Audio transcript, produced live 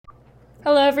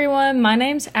Hello, everyone. My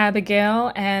name's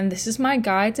Abigail, and this is my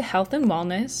guide to health and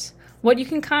wellness. What you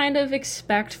can kind of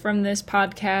expect from this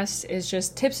podcast is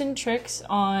just tips and tricks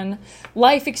on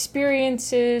life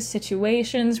experiences,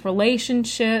 situations,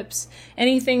 relationships,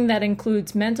 anything that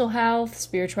includes mental health,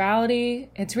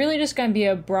 spirituality. It's really just going to be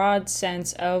a broad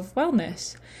sense of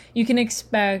wellness. You can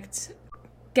expect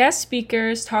guest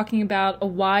speakers talking about a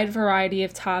wide variety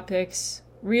of topics,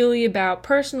 really about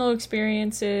personal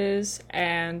experiences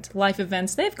and life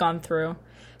events they've gone through.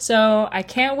 So I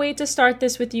can't wait to start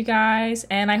this with you guys,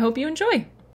 and I hope you enjoy.